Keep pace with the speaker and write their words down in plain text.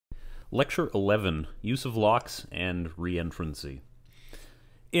Lecture 11, Use of Locks and Reentrancy.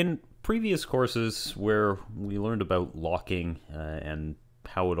 In previous courses where we learned about locking and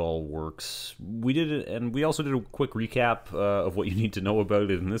how it all works, we did it, and we also did a quick recap of what you need to know about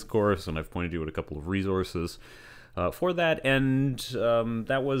it in this course, and I've pointed you at a couple of resources for that, and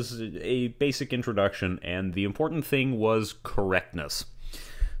that was a basic introduction, and the important thing was correctness.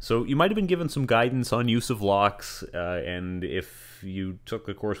 So you might have been given some guidance on use of locks, and if you took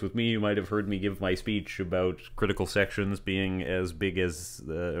the course with me, you might have heard me give my speech about critical sections being as big as,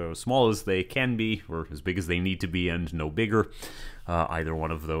 small as they can be, or as big as they need to be and no bigger. Either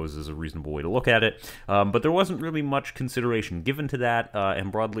one of those is a reasonable way to look at it. But there wasn't really much consideration given to that,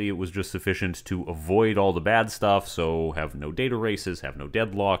 and broadly it was just sufficient to avoid all the bad stuff, so have no data races, have no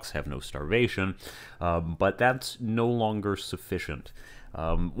deadlocks, have no starvation, but that's no longer sufficient.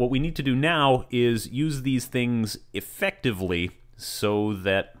 What we need to do now is use these things effectively so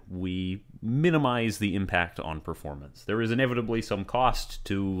that we minimize the impact on performance. There is inevitably some cost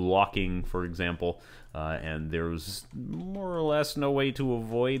to locking, for example, and there's more or less no way to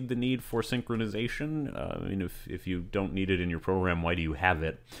avoid the need for synchronization. I mean, if you don't need it in your program, why do you have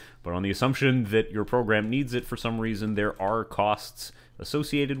it? But on the assumption that your program needs it for some reason, there are costs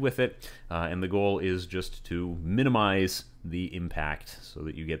associated with it, and the goal is just to minimize the impact so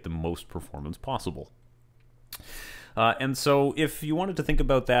that you get the most performance possible. And so if you wanted to think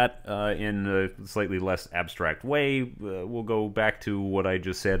about that in a slightly less abstract way, we'll go back to what I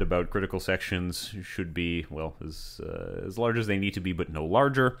just said about critical sections should be, well, as large as they need to be, but no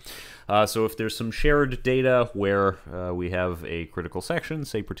larger. So if there's some shared data where we have a critical section,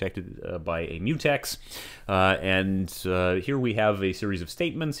 say protected by a mutex, and here we have a series of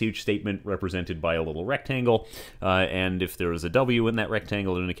statements, each statement represented by a little rectangle, and if there is a W in that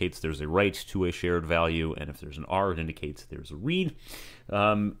rectangle, it indicates there's a write to a shared value, and if there's an R, it indicates there's a read.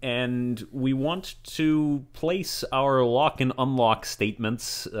 And we want to place our lock and unlock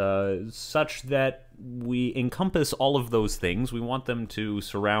statements such that we encompass all of those things. We want them to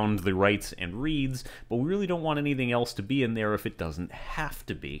surround the writes and reads, but we really don't want anything else to be in there if it doesn't have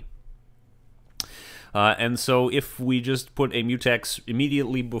to be. And so if we just put a mutex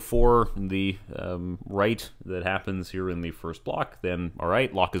immediately before the write that happens here in the first block, then all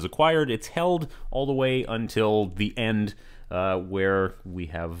right, lock is acquired. It's held all the way until the end where we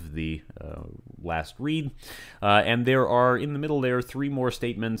have the last read. And there are, in the middle there, 3 more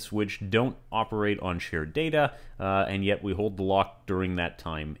statements which don't operate on shared data, and yet we hold the lock during that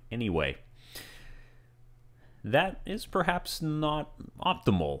time anyway. That is perhaps not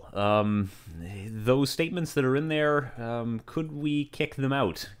optimal. Those statements that are in there, could we kick them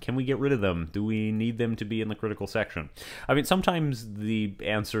out? Can we get rid of them? Do we need them to be in the critical section? I mean, sometimes the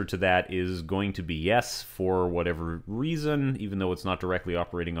answer to that is going to be yes for whatever reason, even though it's not directly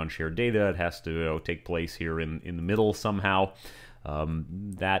operating on shared data. It has to take place here in the middle somehow.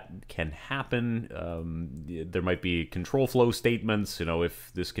 That can happen. There might be control flow statements,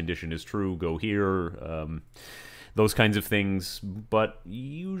 if this condition is true, go here, those kinds of things, but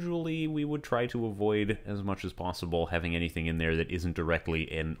usually we would try to avoid as much as possible having anything in there that isn't directly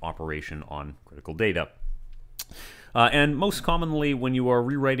in operation on critical data. And most commonly, when you are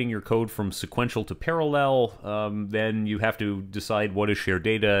rewriting your code from sequential to parallel, then you have to decide what is shared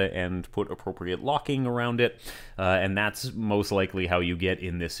data and put appropriate locking around it. And that's most likely how you get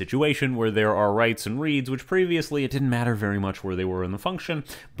in this situation where there are writes and reads, which previously it didn't matter very much where they were in the function,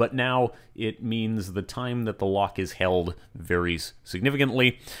 but now it means the time that the lock is held varies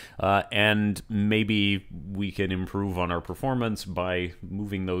significantly. And maybe we can improve on our performance by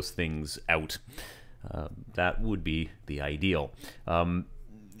moving those things out. That would be the ideal.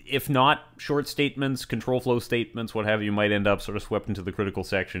 If not, short statements, control flow statements, what have you, might end up sort of swept into the critical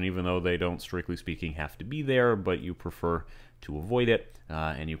section, even though they don't, strictly speaking, have to be there, but you prefer to avoid it,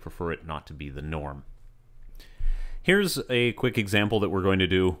 and you prefer it not to be the norm. Here's a quick example that we're going to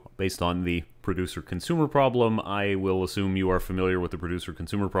do based on the producer-consumer problem. I will assume you are familiar with the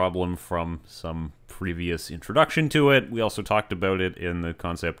producer-consumer problem from some previous introduction to it. We also talked about it in the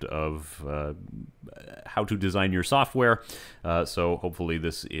concept of how to design your software, so hopefully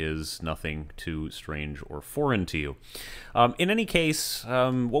this is nothing too strange or foreign to you. In any case,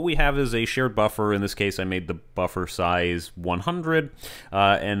 what we have is a shared buffer. In this case, I made the buffer size 100,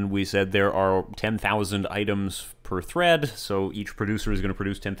 and we said there are 10,000 items per thread, so each producer is going to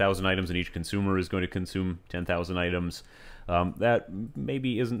produce 10,000 items and each consumer is going to consume 10,000 items. That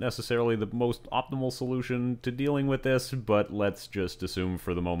maybe isn't necessarily the most optimal solution to dealing with this, but let's just assume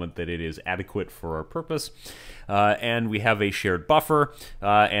for the moment that it is adequate for our purpose. And we have a shared buffer,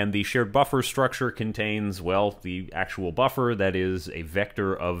 and the shared buffer structure contains, well, the actual buffer that is a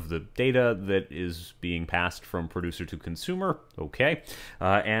vector of the data that is being passed from producer to consumer. Okay.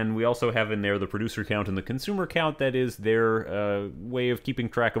 And we also have in there the producer count and the consumer count. That is their way of keeping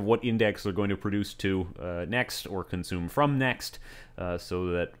track of what index they're going to produce to next or consume from next, so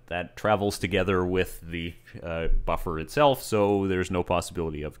that that travels together with the buffer itself, so there's no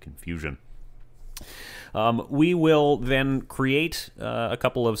possibility of confusion. We will then create a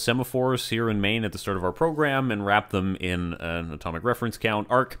couple of semaphores here in main at the start of our program and wrap them in an atomic reference count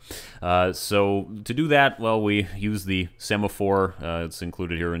arc. So to do that, well, we use the semaphore. It's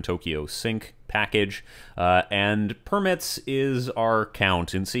included here in Tokyo Sync package, and permits is our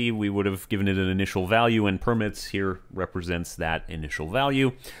count. In C, we would have given it an initial value, and permits here represents that initial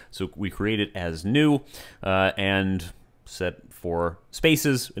value. So we create it as new, and set for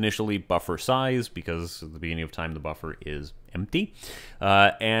spaces initially buffer size, because at the beginning of time the buffer is empty,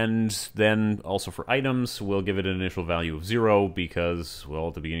 and then also for items we'll give it an initial value of 0 because, well,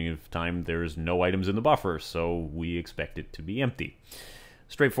 at the beginning of time there's no items in the buffer, so we expect it to be empty.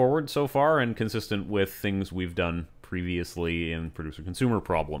 Straightforward so far and consistent with things we've done previously in producer-consumer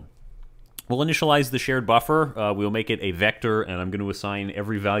problem. We'll initialize the shared buffer. We'll make it a vector, and I'm going to assign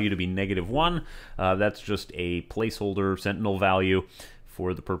every value to be -1. That's just a placeholder sentinel value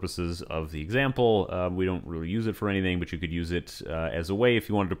for the purposes of the example. We don't really use it for anything, but you could use it as a way if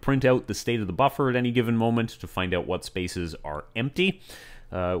you wanted to print out the state of the buffer at any given moment to find out what spaces are empty.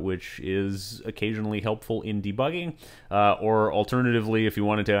 Which is occasionally helpful in debugging, or alternatively, if you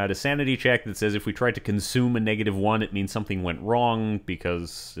wanted to add a sanity check that says if we tried to consume a -1, it means something went wrong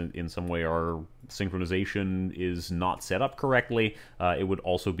because in some way our synchronization is not set up correctly, it would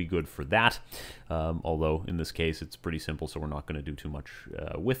also be good for that. Although in this case it's pretty simple, so we're not going to do too much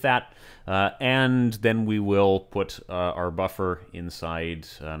with that. And then we will put our buffer inside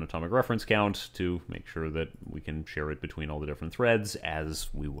an atomic reference count to make sure that we can share it between all the different threads as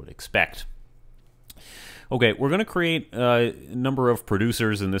we would expect. Okay, we're going to create a number of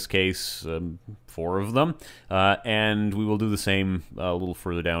producers, in this case 4 of them, and we will do the same a little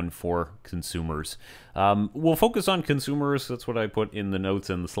further down for consumers. We'll focus on consumers, that's what I put in the notes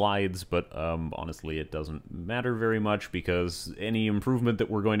and the slides, but honestly it doesn't matter very much because any improvement that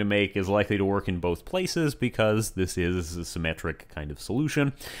we're going to make is likely to work in both places because this is a symmetric kind of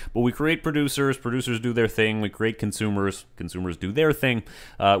solution. But we create producers, producers do their thing, we create consumers, consumers do their thing,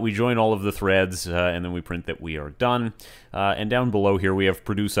 we join all of the threads, and then we print that we are done. And down below here we have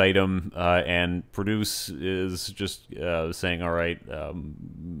produce item, and produce is just saying, all right,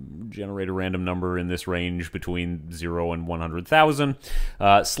 generate a random number in this range between 0 and 100,000.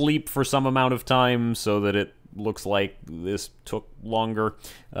 Sleep for some amount of time so that it looks like this took longer,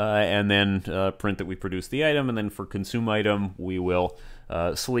 and then print that we produced the item. And then for consume item we will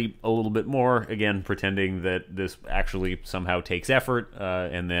sleep a little bit more, again pretending that this actually somehow takes effort,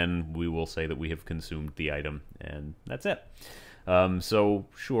 and then we will say that we have consumed the item, and that's it. So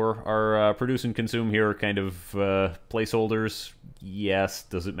sure, our produce and consume here are kind of placeholders. Yes.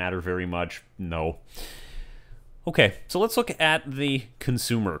 Does it matter very much? No. Okay, so let's look at the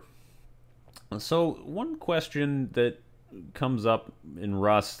consumer. So one question that comes up in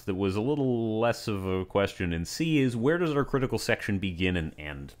Rust that was a little less of a question in C is, where does our critical section begin and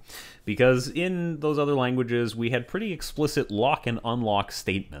end? Because in those other languages we had pretty explicit lock and unlock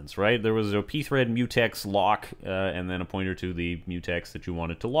statements, right? There was a pthread mutex lock, and then a pointer to the mutex that you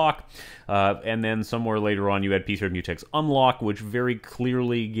wanted to lock, and then somewhere later on you had pthread mutex unlock, which very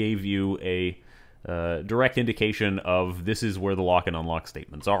clearly gave you a direct indication of this is where the lock and unlock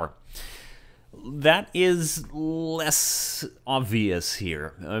statements are. That is less obvious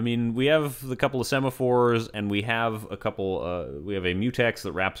here. I mean, we have a couple of semaphores, and we have a couple. We have a mutex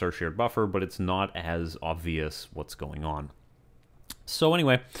that wraps our shared buffer, but it's not as obvious what's going on. So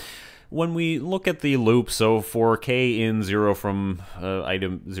anyway, when we look at the loop, so for k in 0 from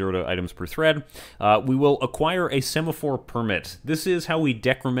item 0 to items per thread, we will acquire a semaphore permit. This is how we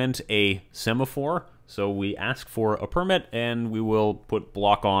decrement a semaphore. So we ask for a permit, and we will put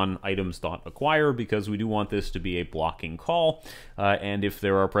block on items.acquire because we do want this to be a blocking call. And if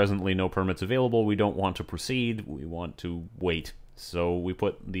there are presently no permits available, we don't want to proceed, we want to wait. So we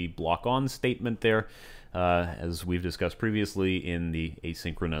put the block on statement there, as we've discussed previously in the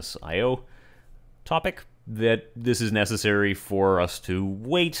asynchronous I/O topic, that this is necessary for us to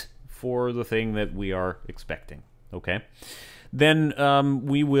wait for the thing that we are expecting. Okay. Then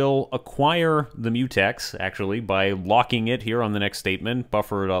we will acquire the mutex, actually, by locking it here on the next statement,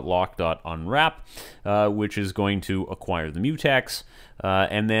 buffer.lock.unwrap, which is going to acquire the mutex.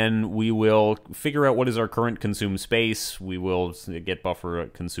 And then we will figure out what is our current consume space. We will get buffer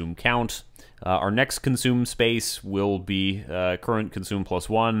consume count. Our next consume space will be current consume plus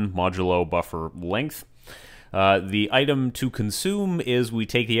 1 modulo buffer length. The item to consume is we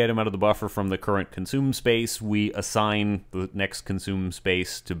take the item out of the buffer from the current consume space. We assign the next consume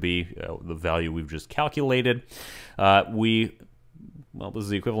space to be the value we've just calculated. Well, this is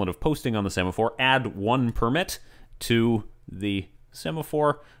the equivalent of posting on the semaphore. Add 1 permit to the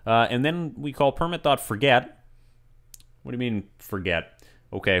semaphore, and then we call permit.forget. What do you mean forget?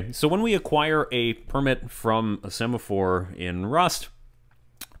 Okay, so when we acquire a permit from a semaphore in Rust,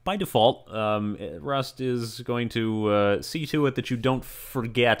 by default, Rust is going to see to it that you don't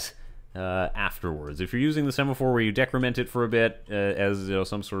forget afterwards. If you're using the semaphore where you decrement it for a bit as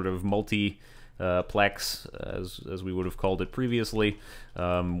some sort of multi-plex, as we would have called it previously,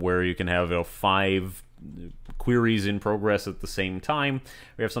 where you can have 5 queries in progress at the same time.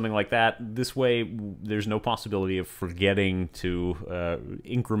 We have something like that. This way, there's no possibility of forgetting to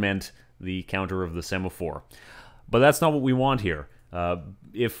increment the counter of the semaphore. But that's not what we want here.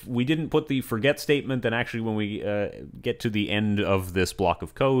 If we didn't put the forget statement, then actually when we get to the end of this block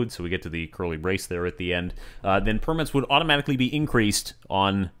of code, so we get to the curly brace there at the end, then permits would automatically be increased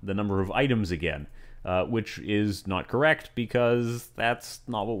on the number of items again. Which is not correct because that's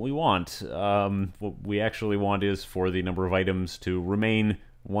not what we want. What we actually want is for the number of items to remain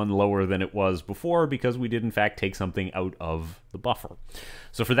 1 lower than it was before because we did in fact take something out of the buffer.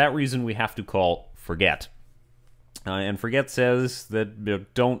 So for that reason we have to call forget. And forget says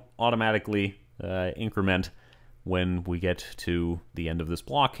that don't automatically increment when we get to the end of this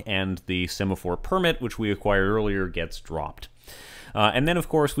block, and the semaphore permit, which we acquired earlier, gets dropped. And then, of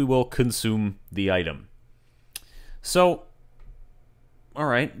course, we will consume the item. So, all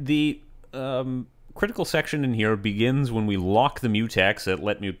right, the critical section in here begins when we lock the mutex at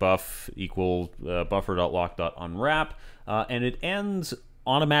letMuteBuff equal buffer.lock.unwrap, and it ends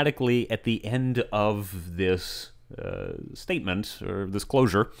automatically at the end of this statement, or this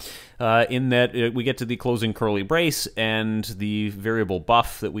closure, in that we get to the closing curly brace, and the variable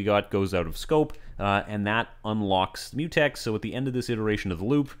buff that we got goes out of scope, and that unlocks the mutex. So at the end of this iteration of the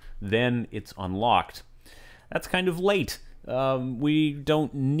loop, then it's unlocked. That's kind of late. We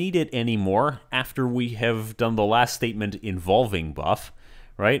don't need it anymore after we have done the last statement involving buff,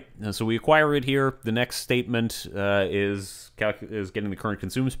 right? So we acquire it here. The next statement is getting the current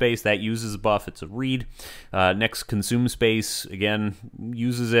consume space. That uses buff. It's a read. Next consume space, again,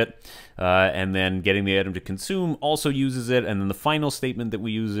 uses it. And then getting the item to consume also uses it. And then the final statement that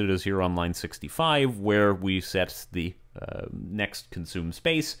we use it is here on line 65, where we set the next consume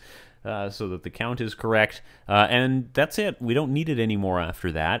space. So that the count is correct, and that's it. We don't need it anymore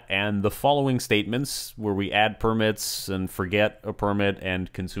after that, and the following statements, where we add permits and forget a permit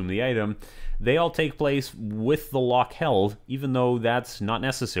and consume the item, they all take place with the lock held, even though that's not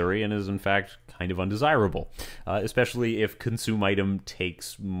necessary and is in fact kind of undesirable, especially if consume item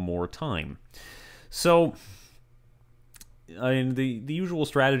takes more time. So I mean, the usual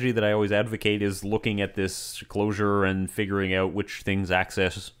strategy that I always advocate is looking at this closure and figuring out which things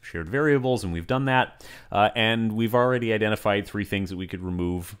access shared variables, and we've done that. And we've already identified 3 things that we could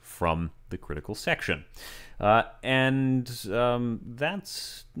remove from the critical section. That's,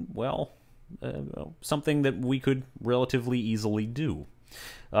 well, something that we could relatively easily do.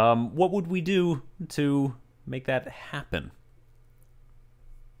 What would we do to make that happen?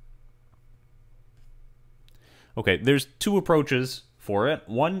 Okay, there's 2 approaches for it.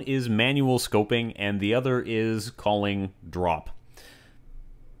 One is manual scoping, and the other is calling drop.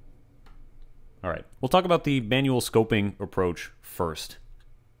 All right, we'll talk about the manual scoping approach first.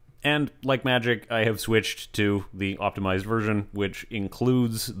 And like magic, I have switched to the optimized version, which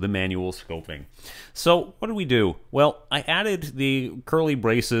includes the manual scoping. So what do we do? Well, I added the curly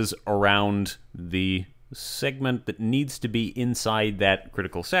braces around the segment that needs to be inside that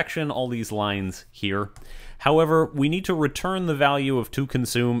critical section, all these lines here. However, we need to return the value of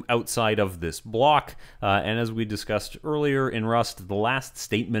toConsume outside of this block, and as we discussed earlier in Rust, the last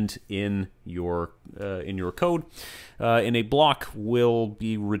statement in your code in a block will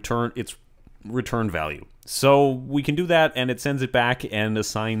be its return value. So we can do that, and it sends it back and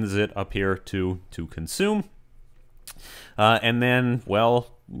assigns it up here to toConsume. And then,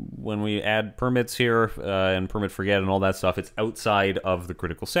 well, when we add permits here and permit forget and all that stuff, it's outside of the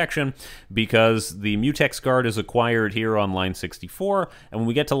critical section because the mutex guard is acquired here on line 64, and when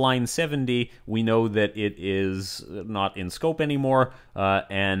we get to line 70, we know that it is not in scope anymore,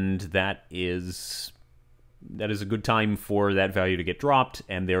 and that is a good time for that value to get dropped,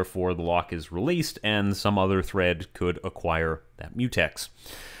 and therefore the lock is released, and some other thread could acquire that mutex.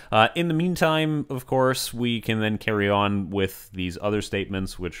 In the meantime, of course, we can then carry on with these other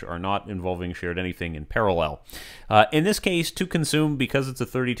statements which are not involving shared anything in parallel. In this case, to consume, because it's a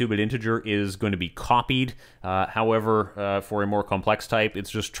 32-bit integer, is going to be copied. However, for a more complex type, it's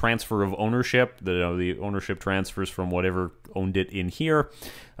just transfer of ownership. The ownership transfers from whatever owned it in here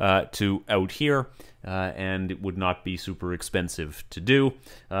to out here. And it would not be super expensive to do,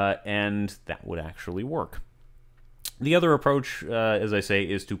 and that would actually work. The other approach, as I say,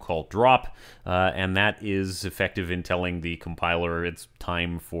 is to call drop, and that is effective in telling the compiler it's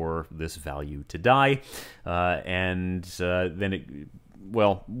time for this value to die. And then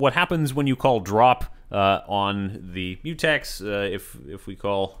what happens when you call drop on the mutex, if we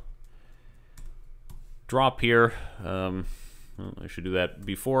call drop here, well, I should do that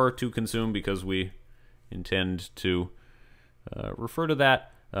before to consume because we intend to refer to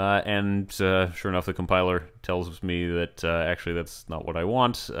that. And sure enough, the compiler tells me that actually that's not what I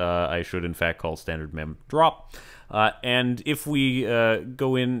want. I should, in fact, call standard mem drop. And if we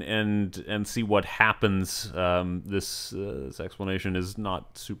go in and see what happens, this explanation is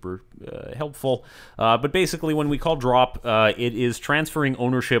not super helpful. But basically, when we call drop, it is transferring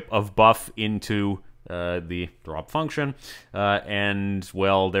ownership of buff into the drop function, and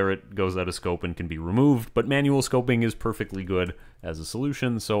well, there it goes out of scope and can be removed, but manual scoping is perfectly good as a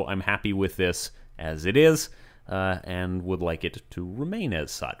solution, so I'm happy with this as it is, and would like it to remain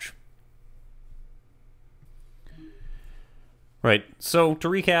as such. Right, so to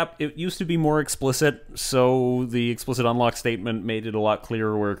recap, it used to be more explicit, so the explicit unlock statement made it a lot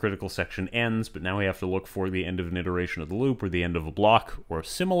clearer where a critical section ends, but now we have to look for the end of an iteration of the loop or the end of a block or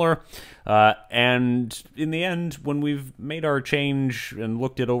similar. And in the end, when we've made our change and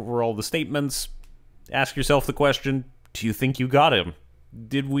looked at over all the statements, ask yourself the question, do you think you got him?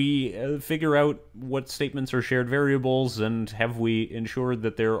 Did we figure out what statements are shared variables, and have we ensured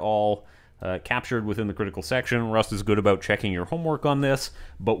that they're all captured within the critical section? Rust is good about checking your homework on this,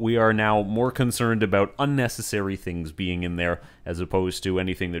 but we are now more concerned about unnecessary things being in there as opposed to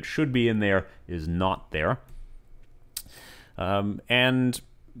anything that should be in there is not there. And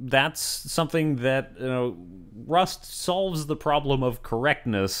that's something that Rust solves the problem of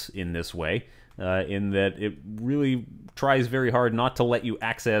correctness in this way, in that it really tries very hard not to let you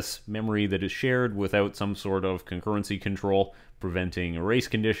access memory that is shared without some sort of concurrency control preventing a race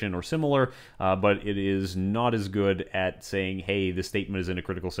condition or similar, but it is not as good at saying, hey, the statement is in a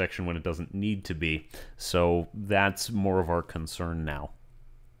critical section when it doesn't need to be. So that's more of our concern now.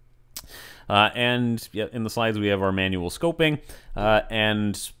 And yeah, in the slides we have our manual scoping,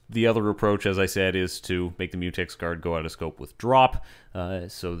 and the other approach, as I said, is to make the mutex guard go out of scope with drop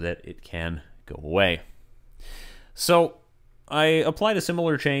so that it can go away. So I applied a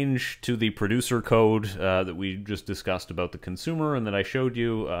similar change to the producer code that we just discussed about the consumer and that I showed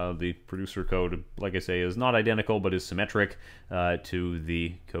you. The producer code, like I say, is not identical but is symmetric to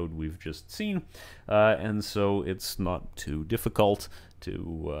the code we've just seen, and so it's not too difficult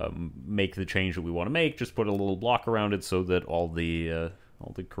to make the change that we want to make. Just put a little block around it so that all the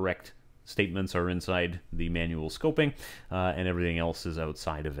correct statements are inside the manual scoping, and everything else is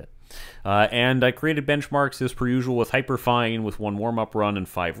outside of it. And I created benchmarks as per usual with Hyperfine with 1 warm-up run and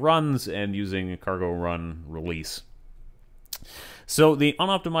 5 runs, and using a cargo run release. So the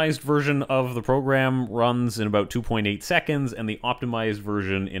unoptimized version of the program runs in about 2.8 seconds, and the optimized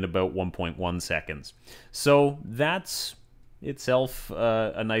version in about 1.1 seconds. So that's itself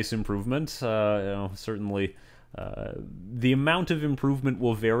a nice improvement. Certainly the amount of improvement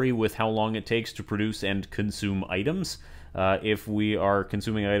will vary with how long it takes to produce and consume items. If we are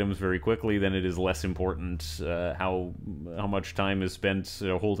consuming items very quickly, then it is less important how much time is spent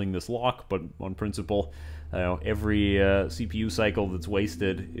holding this lock, but on principle, every CPU cycle that's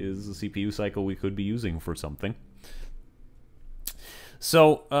wasted is a CPU cycle we could be using for something.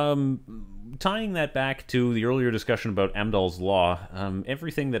 So, tying that back to the earlier discussion about Amdahl's law,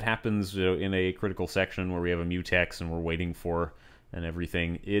 everything that happens in a critical section where we have a mutex and we're waiting for and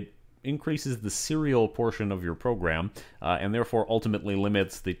everything, it increases the serial portion of your program, and therefore ultimately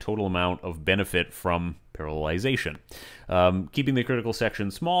limits the total amount of benefit from parallelization. Keeping the critical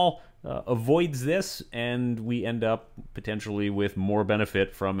section small avoids this, and we end up potentially with more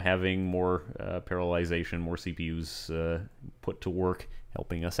benefit from having more parallelization, more CPUs put to work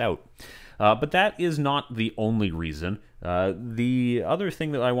helping us out. But that is not the only reason. The other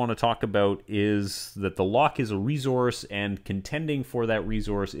thing that I want to talk about is that the lock is a resource, and contending for that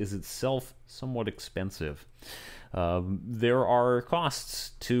resource is itself somewhat expensive. There are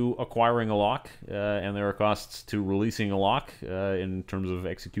costs to acquiring a lock, and there are costs to releasing a lock in terms of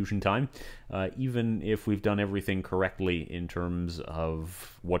execution time, even if we've done everything correctly in terms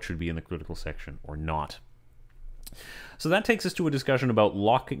of what should be in the critical section or not. So that takes us to a discussion about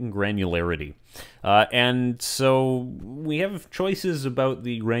locking granularity. And so we have choices about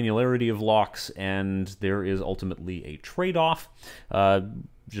the granularity of locks, and there is ultimately a trade-off,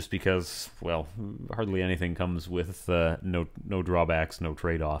 just because, well, hardly anything comes with no drawbacks, no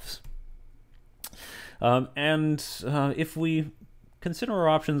trade-offs. If we consider our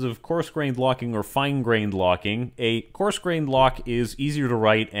options of coarse-grained locking or fine-grained locking, a coarse-grained lock is easier to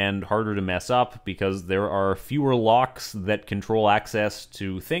write and harder to mess up because there are fewer locks that control access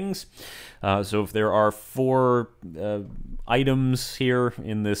to things. So if there are 4 items here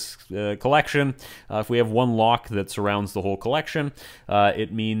in this collection, if we have one lock that surrounds the whole collection,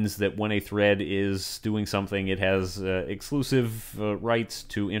 it means that when a thread is doing something, it has exclusive rights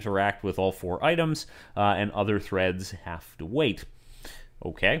to interact with all 4 items, and other threads have to wait.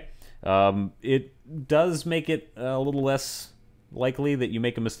 Okay. It does make it a little less likely that you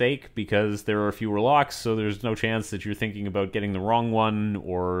make a mistake because there are fewer locks, so there's no chance that you're thinking about getting the wrong one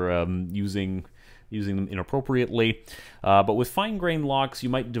or using them inappropriately. But with fine-grained locks, you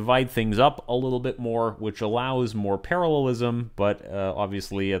might divide things up a little bit more, which allows more parallelism, but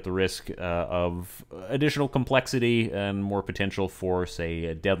obviously at the risk of additional complexity and more potential for, say,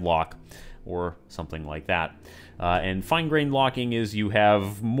 a deadlock or something like that. And fine-grained locking is you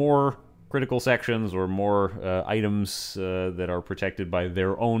have more critical sections or more items that are protected by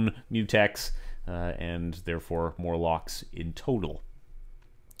their own mutex, and therefore more locks in total.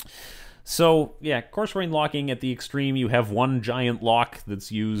 So, yeah, coarse-grained locking at the extreme, you have one giant lock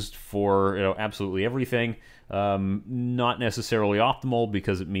that's used for absolutely everything. Not necessarily optimal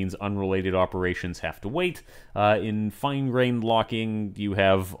because it means unrelated operations have to wait. In fine-grained locking, you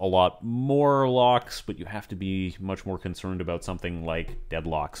have a lot more locks, but you have to be much more concerned about something like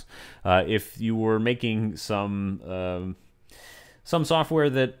deadlocks. If you were making some software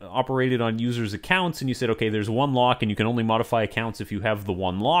that operated on users' accounts and you said, okay, there's one lock and you can only modify accounts if you have the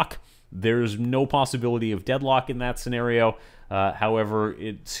one lock, there's no possibility of deadlock in that scenario. However,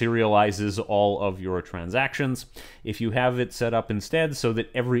 it serializes all of your transactions. If you have it set up instead so that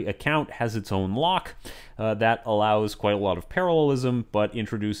every account has its own lock, that allows quite a lot of parallelism, but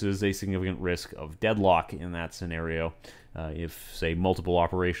introduces a significant risk of deadlock in that scenario. If, say, multiple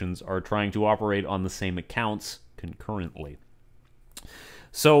operations are trying to operate on the same accounts concurrently.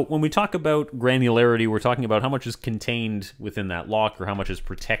 So when we talk about granularity, we're talking about how much is contained within that lock or how much is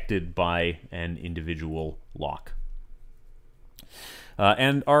protected by an individual lock.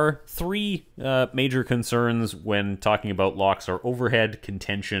 And our 3 major concerns when talking about locks are overhead,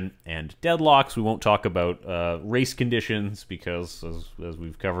 contention, and deadlocks. We won't talk about race conditions because, as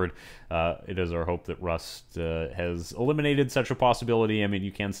we've covered, it is our hope that Rust has eliminated such a possibility. I mean,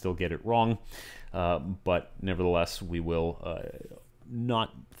 you can still get it wrong, but nevertheless, we will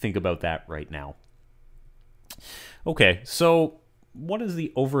not think about that right now. Okay, so what is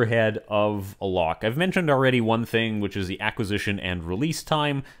the overhead of a lock? I've mentioned already one thing, which is the acquisition and release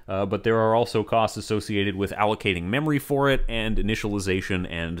time, but there are also costs associated with allocating memory for it and initialization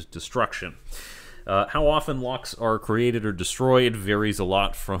and destruction. How often locks are created or destroyed varies a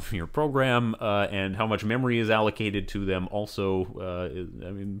lot from your program, and how much memory is allocated to them also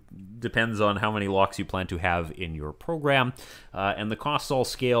depends on how many locks you plan to have in your program, and the costs all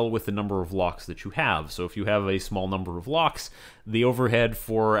scale with the number of locks that you have. So if you have a small number of locks, the overhead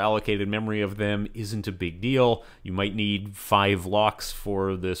for allocated memory of them isn't a big deal. You might need 5 locks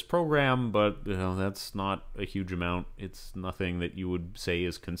for this program, but that's not a huge amount. It's nothing that you would say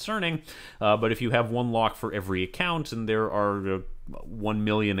is concerning. But if you have 1 lock for every account, and there are 1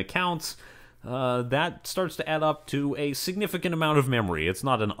 million accounts, that starts to add up to a significant amount of memory. It's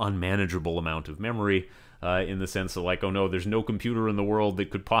not an unmanageable amount of memory. In the sense of like, oh no, there's no computer in the world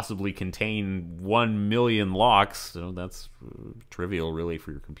that could possibly contain 1 million locks. So that's trivial, really, for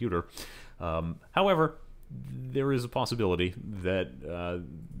your computer. However, there is a possibility that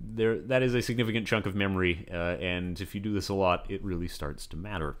that is a significant chunk of memory, and if you do this a lot, it really starts to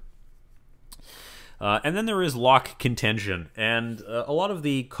matter. And then there is lock contention, and a lot of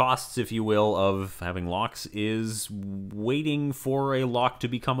the costs, if you will, of having locks is waiting for a lock to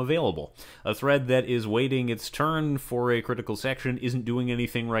become available. A thread that is waiting its turn for a critical section isn't doing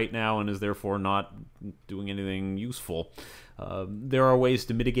anything right now and is therefore not doing anything useful. There are ways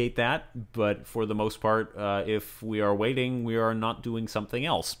to mitigate that, but for the most part, if we are waiting, we are not doing something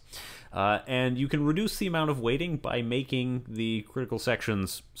else. And you can reduce the amount of waiting by making the critical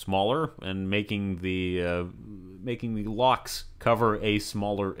sections smaller and making the locks cover a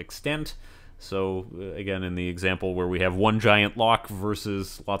smaller extent. So again, in the example where we have one giant lock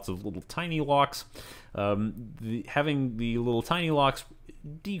versus lots of little tiny locks, having the little tiny locks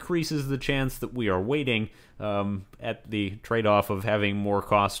decreases the chance that we are waiting, at the trade-off of having more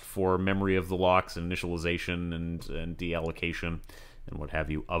cost for memory of the locks, and initialization and deallocation and what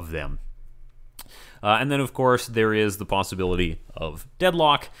have you of them. And then, of course, there is the possibility of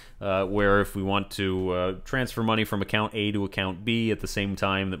deadlock, where if we want to transfer money from account A to account B at the same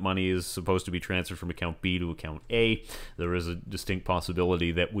time that money is supposed to be transferred from account B to account A, there is a distinct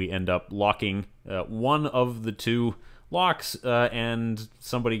possibility that we end up locking one of the two locks, and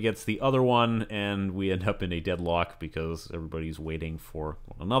somebody gets the other one, and we end up in a deadlock because everybody's waiting for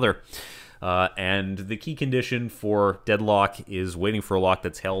one another. And the key condition for deadlock is waiting for a lock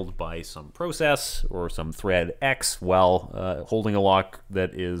that's held by some process or some thread X while holding a lock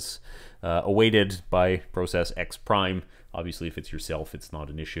that is awaited by process X prime. Obviously, if it's yourself, it's not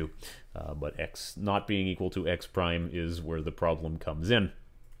an issue, but X not being equal to X prime is where the problem comes in.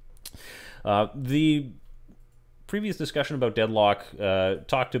 The previous discussion about deadlock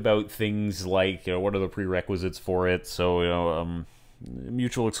talked about things like, what are the prerequisites for it, so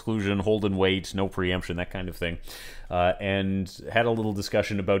mutual exclusion, hold and wait, no preemption, that kind of thing, and had a little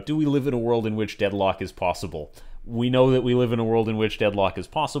discussion about, do we live in a world in which deadlock is possible? We know that we live in a world in which deadlock is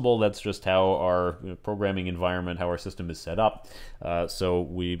possible. That's just how our programming environment, how our system is set up. So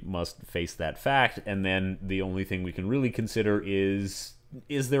we must face that fact, and then the only thing we can really consider is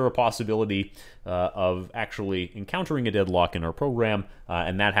there a possibility of actually encountering a deadlock in our program?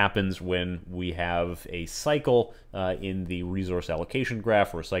 And that happens when we have a cycle in the resource allocation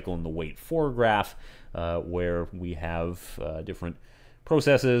graph, or a cycle in the wait for graph, where we have different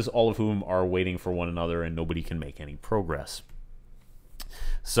processes, all of whom are waiting for one another, and nobody can make any progress.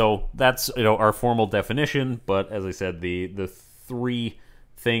 So that's our formal definition, but as I said, the three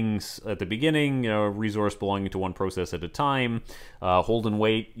things at the beginning, resource belonging to one process at a time, hold and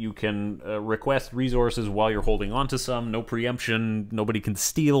wait, you can request resources while you're holding on to some, no preemption, nobody can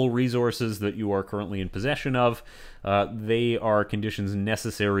steal resources that you are currently in possession of. They are conditions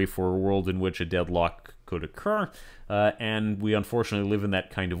necessary for a world in which a deadlock could occur, and we unfortunately live in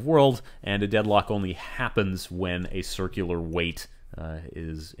that kind of world, and a deadlock only happens when a circular wait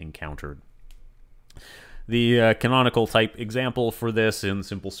is encountered. The canonical type example for this in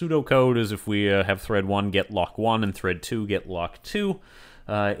simple pseudocode is if we have thread 1 get lock 1 and thread 2 get lock 2.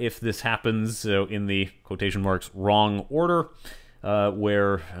 If this happens in the quotation marks wrong order,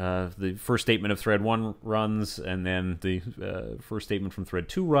 where the first statement of thread 1 runs and then the first statement from thread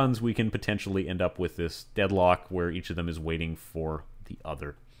 2 runs, we can potentially end up with this deadlock where each of them is waiting for the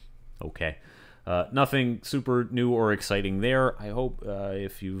other. Okay. Nothing super new or exciting there, I hope,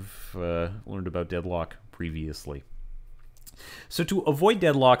 if you've learned about deadlock previously. So to avoid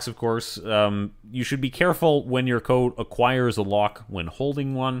deadlocks, of course, you should be careful when your code acquires a lock when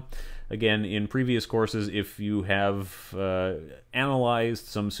holding one. Again, in previous courses, if you have analyzed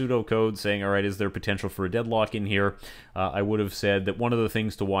some pseudocode saying, all right, is there potential for a deadlock in here, I would have said that one of the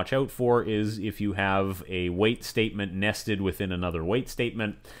things to watch out for is if you have a wait statement nested within another wait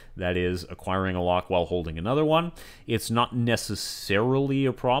statement, that is acquiring a lock while holding another one. It's not necessarily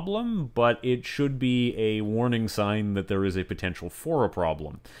a problem, but it should be a warning sign that there is a potential for a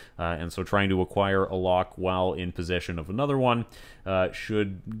problem. And so trying to acquire a lock while in possession of another one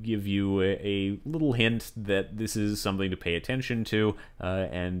should give you a little hint that this is something to pay attention to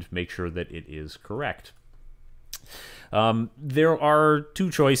and make sure that it is correct. There are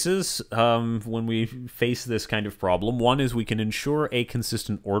two choices when we face this kind of problem. One is we can ensure a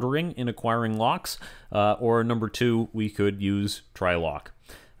consistent ordering in acquiring locks, or number two, we could use try lock.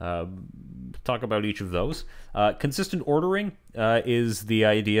 Talk about each of those. Consistent ordering is the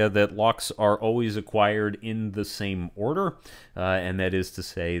idea that locks are always acquired in the same order, and that is to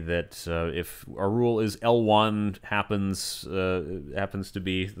say that if our rule is L1 happens to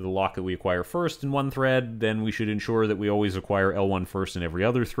be the lock that we acquire first in one thread, then we should ensure that we always acquire L1 first in every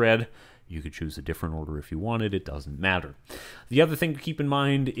other thread. You could choose a different order if you wanted, it doesn't matter. The other thing to keep in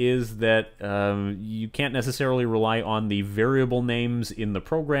mind is that you can't necessarily rely on the variable names in the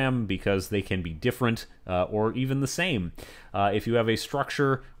program because they can be different or even the same. If you have a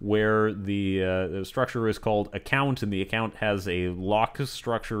structure where the structure is called account and the account has a lock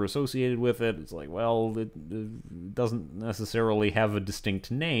structure associated with it, it's like, well, it doesn't necessarily have a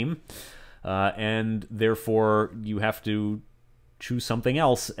distinct name. And therefore, you have to choose something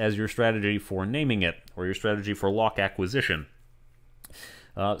else as your strategy for naming it, or your strategy for lock acquisition.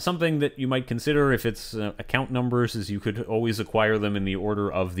 Something that you might consider if it's account numbers is you could always acquire them in the order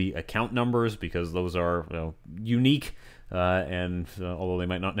of the account numbers, because those are unique, and although they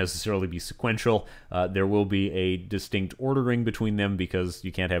might not necessarily be sequential, there will be a distinct ordering between them, because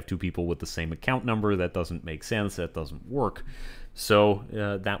you can't have two people with the same account number. That doesn't make sense. That doesn't work. So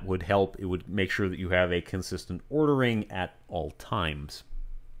that would help. It would make sure that you have a consistent ordering at all times.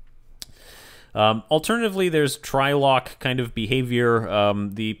 Alternatively, there's try-lock kind of behavior.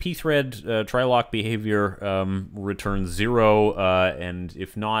 The pthread try-lock behavior returns 0, and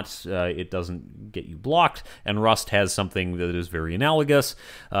if not, it doesn't get you blocked. And Rust has something that is very analogous,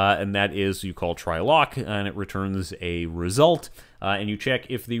 and that is you call try-lock, and it returns a result. And you check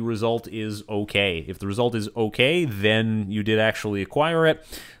if the result is okay. If the result is okay, then you did actually acquire it.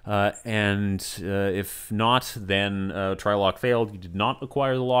 And if not, then try-lock failed. You did not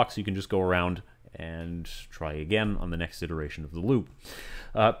acquire the lock, so you can just go around and try again on the next iteration of the loop.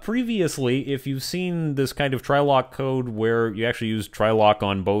 Previously, if you've seen this kind of try-lock code where you actually use try-lock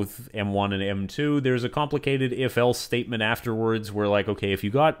on both M1 and M2, there's a complicated if-else statement afterwards where, like, okay, if you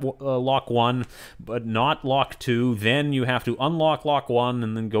got lock 1 but not lock 2, then you have to unlock lock 1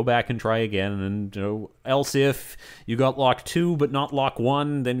 and then go back and try again. And else if you got lock 2 but not lock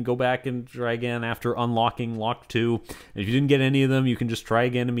 1, then go back and try again after unlocking lock 2. And if you didn't get any of them, you can just try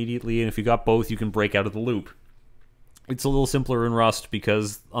again immediately, and if you got both, you can break out of the loop. It's a little simpler in Rust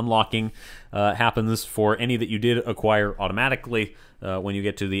because unlocking happens for any that you did acquire automatically when you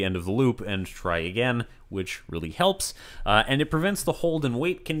get to the end of the loop and try again, which really helps. And it prevents the hold and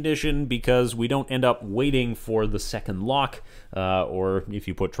wait condition because we don't end up waiting for the second lock, or if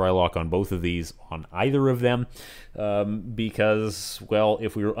you put try-lock on both of these, on either of them, because, well,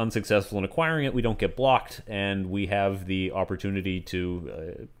 if we were unsuccessful in acquiring it, we don't get blocked, and we have the opportunity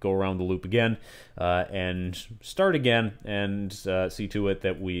to go around the loop again and start again and see to it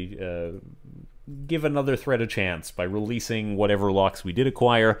that we give another thread a chance by releasing whatever locks we did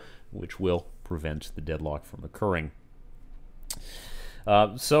acquire, which will prevent the deadlock from occurring.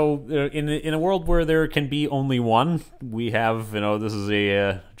 So in a world where there can be only one, we have, this is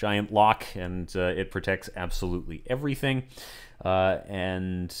a giant lock, and it protects absolutely everything. Well,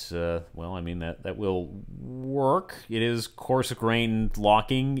 I mean, that will work. It is coarse-grained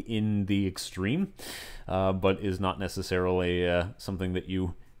locking in the extreme, but is not necessarily something that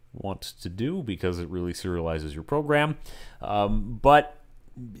you want to do because it really serializes your program. But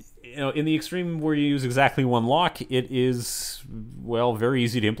in the extreme where you use exactly one lock, it is, well, very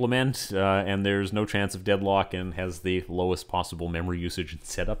easy to implement, and there's no chance of deadlock and has the lowest possible memory usage and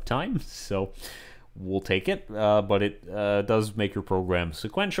setup time. So we'll take it, but it does make your program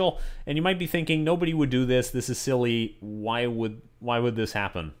sequential. And you might be thinking, nobody would do this. This is silly. Why would this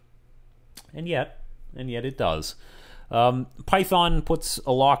happen? And yet it does. Python puts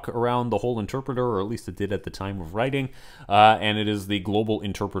a lock around the whole interpreter, or at least it did at the time of writing, and it is the global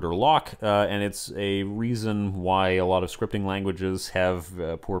interpreter lock, and it's a reason why a lot of scripting languages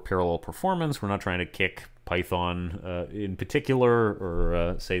have poor parallel performance. We're not trying to kick Python in particular,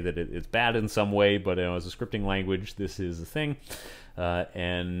 or say that it's bad in some way, but as a scripting language, this is a thing,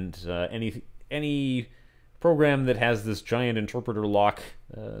 and any program that has this giant interpreter lock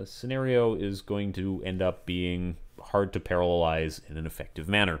scenario is going to end up being hard to parallelize in an effective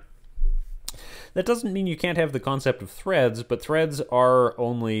manner. That doesn't mean you can't have the concept of threads, but threads are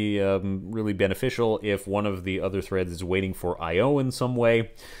only really beneficial if one of the other threads is waiting for I/O in some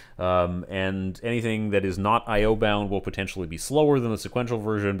way, and anything that is not I/O bound will potentially be slower than the sequential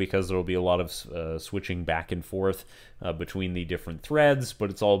version because there will be a lot of switching back and forth between the different threads,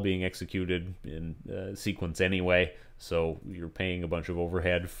 but it's all being executed in sequence anyway, so you're paying a bunch of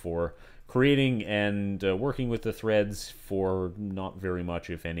overhead for creating and working with the threads for not very much,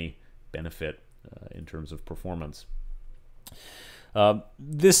 if any, benefit in terms of performance.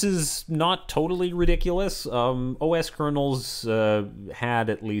 This is not totally ridiculous. OS kernels had,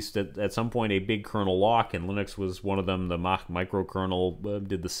 at least at some point, a big kernel lock, and Linux was one of them. The Mach microkernel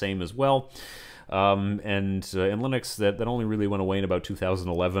did the same as well. And in Linux, that only really went away in about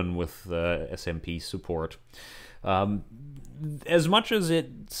 2011 with SMP support. As much as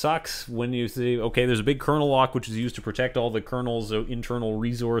it sucks when you say, okay, there's a big kernel lock which is used to protect all the kernel's internal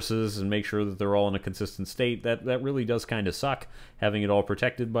resources and make sure that they're all in a consistent state, that really does kind of suck, having it all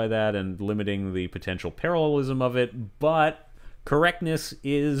protected by that and limiting the potential parallelism of it, but correctness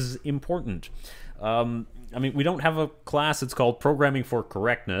is important. I mean, we don't have a class that's called Programming for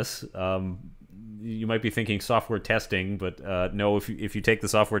Correctness. you might be thinking software testing, but no, if you take the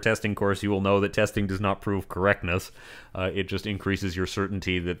software testing course, you will know that testing does not prove correctness. It just increases your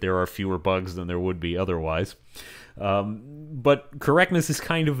certainty that there are fewer bugs than there would be otherwise. But correctness is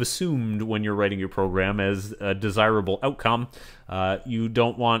kind of assumed when you're writing your program as a desirable outcome. You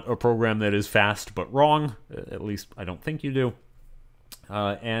don't want a program that is fast but wrong. At least I don't think you do.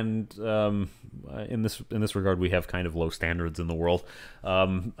 In this regard, we have kind of low standards in the world.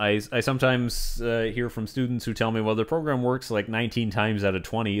 I sometimes hear from students who tell me, well, their program works like 19 times out of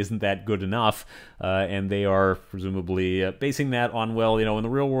 20. Isn't that good enough? And they are presumably basing that on, well, in the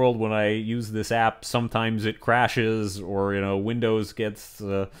real world, when I use this app, sometimes it crashes, or Windows gets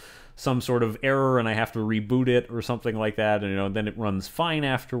some sort of error and I have to reboot it or something like that, and then it runs fine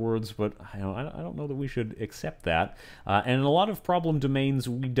afterwards. But I don't know that we should accept that. And in a lot of problem domains,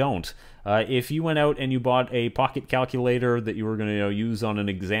 we don't. If you went out and you bought a pocket calculator that you were going to use on an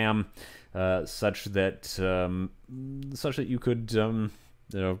exam, such that you could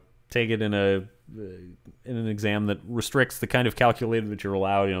take it in an exam that restricts the kind of calculator that you're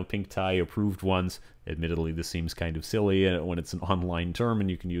allowed, pink tie approved ones. Admittedly, this seems kind of silly when it's an online term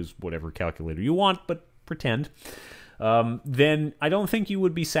and you can use whatever calculator you want, but pretend. Then I don't think you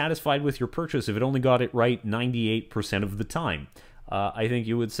would be satisfied with your purchase if it only got it right 98% of the time. I think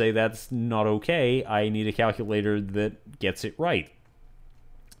you would say that's not okay. I need a calculator that gets it right.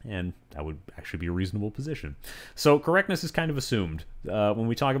 And that would actually be a reasonable position. So correctness is kind of assumed. When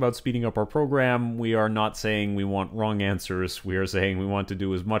we talk about speeding up our program, we are not saying we want wrong answers. We are saying we want to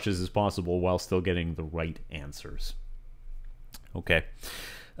do as much as is possible while still getting the right answers. Okay.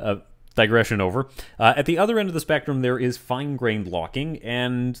 Digression over. At the other end of the spectrum, there is fine-grained locking,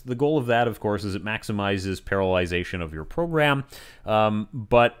 and the goal of that, of course, is it maximizes parallelization of your program.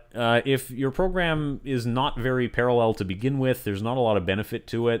 But if your program is not very parallel to begin with, there's not a lot of benefit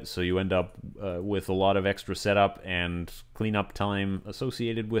to it, so you end up with a lot of extra setup and cleanup time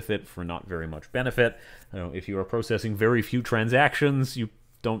associated with it for not very much benefit. If you are processing very few transactions, you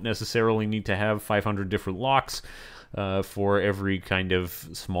don't necessarily need to have 500 different locks for every kind of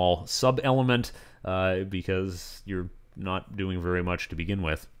small sub-element, because you're not doing very much to begin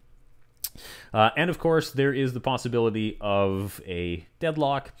with. And of course, there is the possibility of a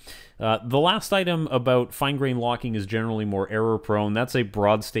deadlock. The last item about fine-grained locking is generally more error-prone. That's a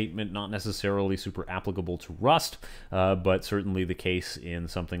broad statement, not necessarily super applicable to Rust, but certainly the case in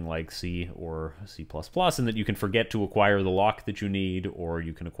something like C or C++, in that you can forget to acquire the lock that you need, or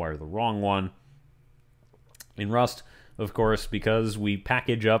you can acquire the wrong one. In Rust, of course, because we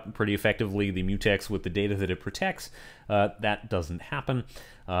package up pretty effectively the mutex with the data that it protects, that doesn't happen.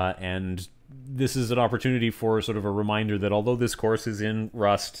 And this is an opportunity for sort of a reminder that although this course is in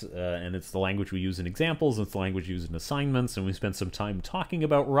Rust, and it's the language we use in examples, and it's the language used in assignments, and we spent some time talking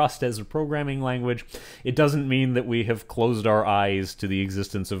about Rust as a programming language, it doesn't mean that we have closed our eyes to the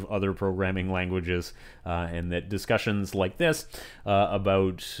existence of other programming languages, and that discussions like this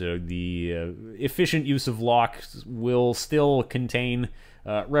about the efficient use of locks will still contain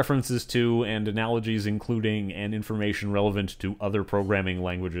references to and analogies including and information relevant to other programming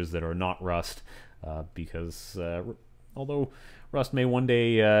languages that are not Rust, because although Rust may one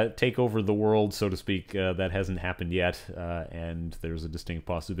day take over the world, so to speak, that hasn't happened yet, and there's a distinct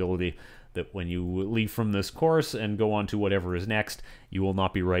possibility that when you leave from this course and go on to whatever is next, you will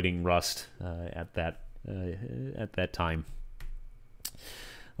not be writing Rust at that time.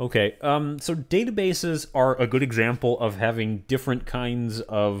 Okay, so databases are a good example of having different kinds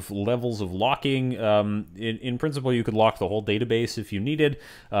of levels of locking. In principle, you could lock the whole database if you needed,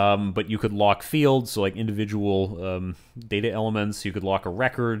 but you could lock fields, so like individual data elements. You could lock a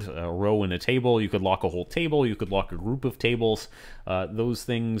record, a row in a table. You could lock a whole table. You could lock a group of tables. Those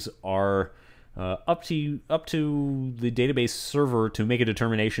things are up to the database server to make a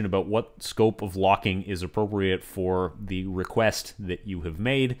determination about what scope of locking is appropriate for the request that you have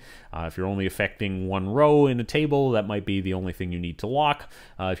made. If you're only affecting one row in a table, that might be the only thing you need to lock.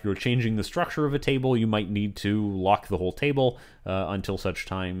 If you're changing the structure of a table, you might need to lock the whole table until such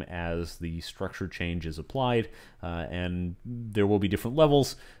time as the structure change is applied. And there will be different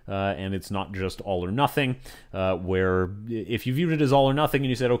levels, and it's not just all or nothing, where if you viewed it as all or nothing and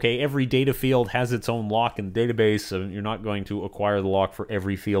you said, okay, every data field has its own lock in the database, so you're not going to acquire the lock for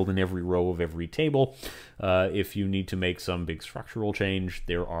every field in every row of every table. If you need to make some big structural change,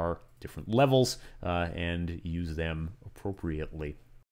 there are different levels, and use them appropriately.